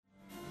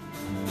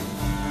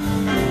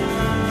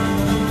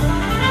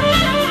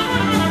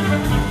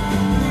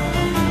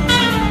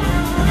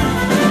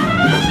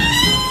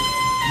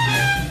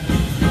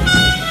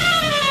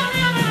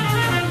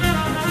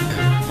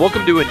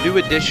Welcome to a new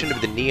edition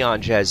of the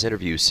Neon Jazz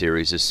Interview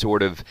Series, a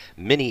sort of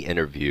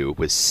mini-interview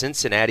with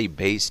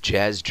Cincinnati-based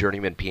jazz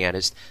journeyman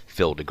pianist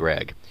Phil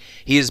DeGreg.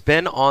 He has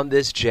been on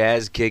this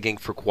jazz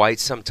gigging for quite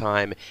some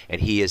time,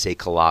 and he is a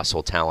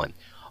colossal talent.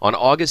 On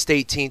August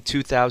 18,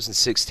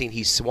 2016,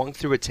 he swung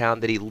through a town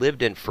that he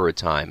lived in for a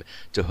time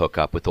to hook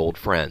up with old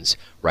friends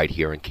right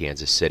here in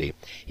Kansas City.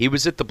 He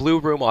was at the Blue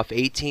Room off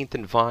 18th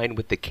and Vine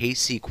with the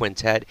KC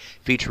Quintet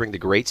featuring the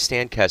great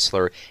Stan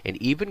Kessler,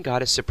 and even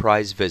got a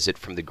surprise visit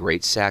from the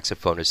great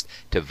saxophonist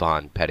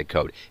Devon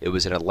Petticoat. It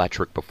was an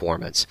electric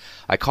performance.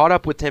 I caught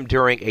up with him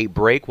during a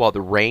break while the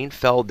rain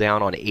fell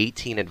down on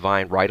 18 and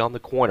Vine right on the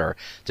corner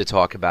to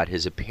talk about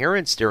his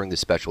appearance during the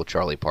special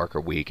Charlie Parker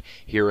week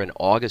here in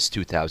August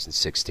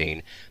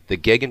 2016, the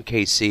gig in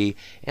KC,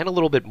 and a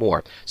little bit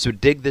more. So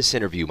dig this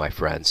interview, my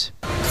friends.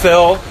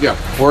 Phil, Yeah.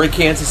 we're in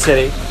Kansas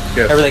City.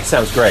 Yes. Everything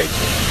sounds great.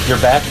 You're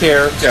back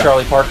here. It's Yeah.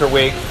 Charlie Parker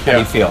week. How do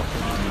you feel?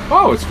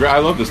 Oh, it's great. I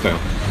love this town.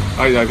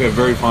 I've had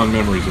very fond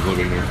memories of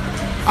living here.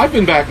 I've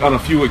been back on a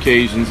few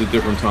occasions at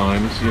different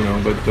times,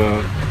 but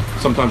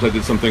sometimes I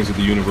did some things at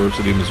the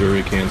University of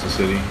Missouri, Kansas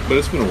City. But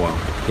it's been a while.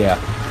 Yeah.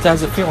 So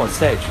how's it feel on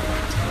stage?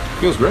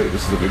 Feels great.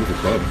 This is a beautiful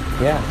club,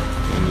 Yeah.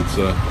 and it's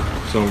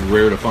so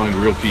rare to find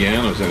real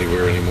pianos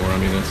anywhere anymore. I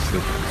mean, this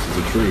is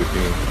the truth.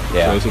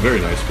 Yeah. So it's a very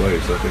nice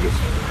place. I think you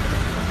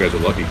guys are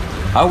lucky.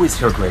 I always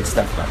hear great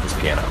stuff about this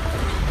piano.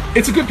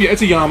 It's a good piano.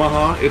 It's a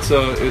Yamaha. It's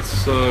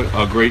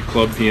a great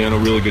club piano.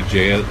 Really good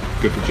jazz.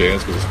 Good for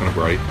jazz because it's kind of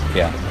bright.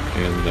 Yeah.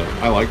 And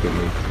I like them.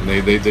 And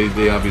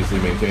they obviously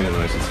maintain it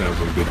nice. It sounds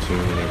like a good tune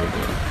and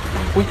everything.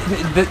 Well,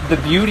 the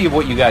beauty of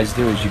what you guys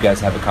do is you guys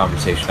have a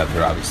conversation up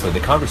here, obviously.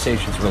 The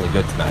conversation's really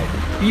good tonight.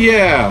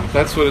 Yeah,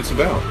 that's what it's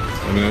about.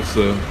 I mean, that's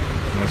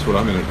what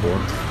I'm in it for.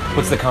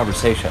 What's the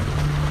conversation?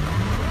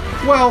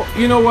 Well,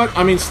 you know what?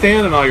 I mean,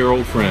 Stan and I are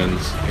old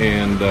friends,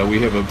 and we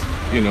have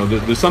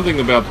there's something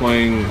about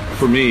playing,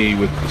 for me,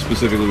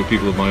 specifically with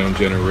people of my own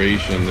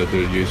generation, that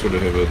you sort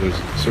of there's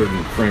a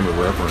certain frame of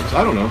reference.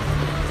 I don't know.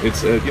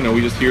 It's,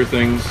 we just hear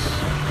things,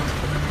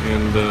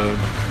 and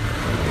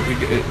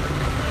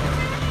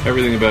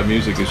everything about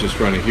music is just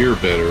trying to hear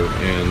better,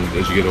 and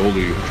as you get older,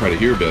 you try to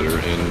hear better,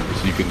 and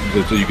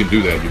so you can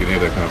do that. You can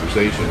have that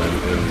conversation,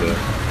 and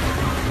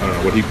I don't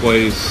know, what he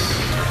plays,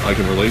 I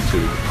can relate to,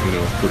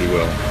 pretty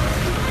well.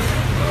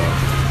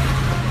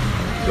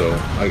 So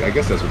I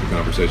guess that's what the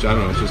conversation. I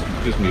don't know. It's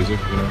just music,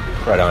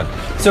 Right on.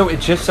 So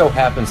it just so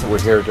happens that we're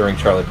here during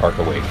Charlie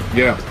Parker week.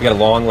 Yeah. We got a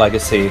long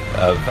legacy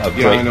of Yeah,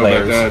 great I know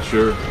players. about that.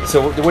 Sure.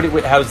 So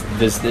how's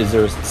this? Is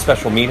there a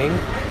special meaning?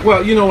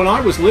 Well, when I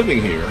was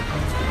living here,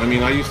 I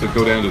mean, I used to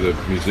go down to the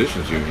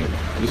Musicians Union.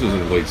 This was in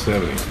the late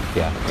 '70s.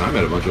 Yeah. And I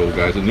met a bunch of old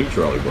guys that knew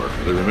Charlie Parker.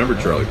 They remembered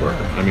Charlie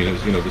Parker. I mean,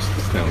 this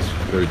town's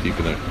very deep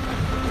in there.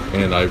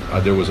 And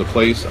there was a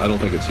place, I don't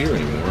think it's here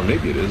anymore, or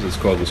maybe it is. It was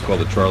called the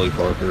Charlie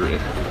Parker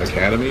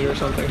Academy or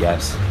something.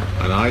 Yes.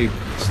 And I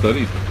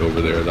studied over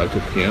there. I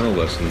took piano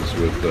lessons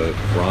with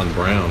Ron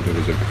Brown, who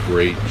was a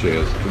great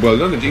jazz. Well,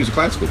 he was a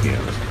classical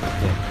pianist.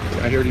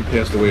 Yeah. I heard he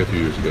passed away a few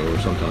years ago or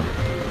sometime.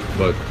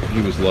 But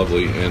he was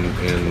lovely, and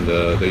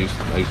I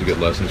used to get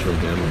lessons from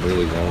him,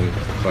 really long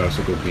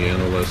classical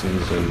piano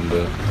lessons, and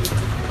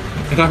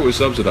I was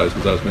subsidized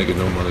because I was making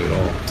no money at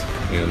all.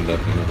 And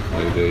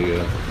they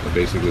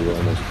basically were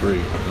almost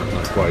free,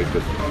 not quite,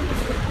 but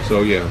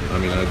so yeah. I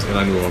mean, I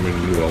knew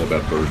all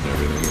about Bird and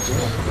everything.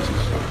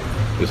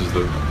 This is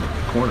the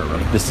corner,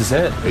 right? This is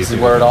it. This is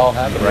where it all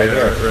happened, right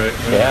here. Right.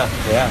 Yeah.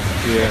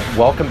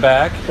 Welcome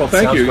back. Well,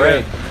 thank Sounds you.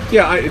 Great.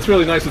 Yeah. It's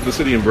really nice that the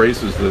city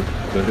embraces the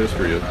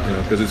history of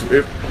because at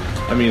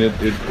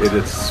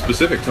its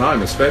specific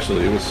time,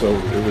 especially, it was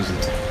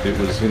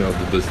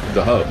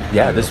the hub.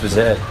 Yeah, this was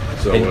it.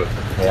 So and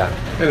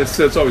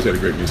it's always had a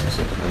great music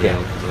scene. I mean,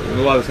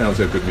 a lot of towns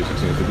have good music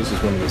scenes, but this is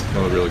one of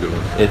the really good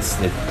ones. It's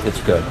good.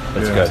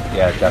 It's good.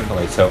 Yeah,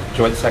 definitely. So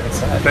enjoy the second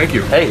set. Thank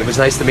you. Hey, it was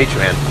nice to meet you,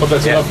 man. Well,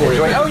 that's enough for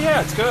you. Oh yeah,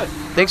 it's good.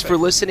 Thanks for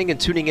listening and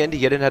tuning in to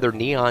yet another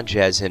Neon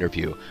Jazz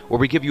interview, where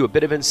we give you a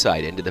bit of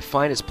insight into the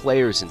finest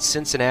players in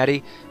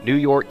Cincinnati, New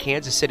York,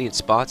 Kansas City, and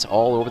spots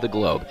all over the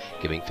globe,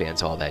 giving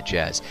fans all that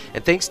jazz.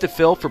 And thanks to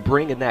Phil for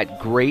bringing that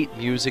great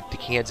music to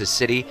Kansas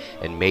City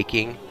and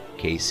making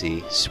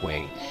KC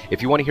swing.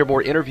 If you want to hear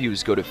more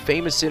interviews, go to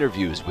Famous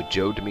Interviews with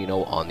Joe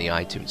Domino on the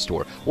iTunes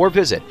Store, or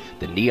visit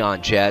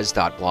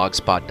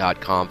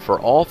theneonjazz.blogspot.com for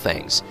all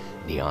things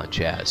Neon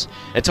Jazz.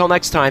 Until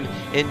next time,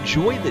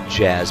 enjoy the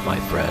jazz, my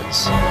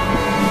friends.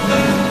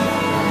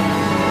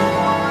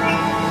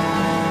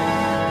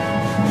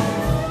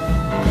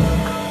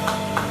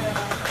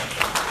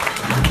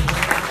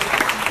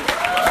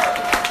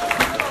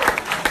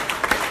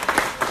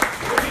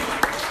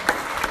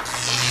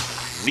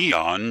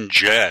 Neon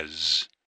Jazz.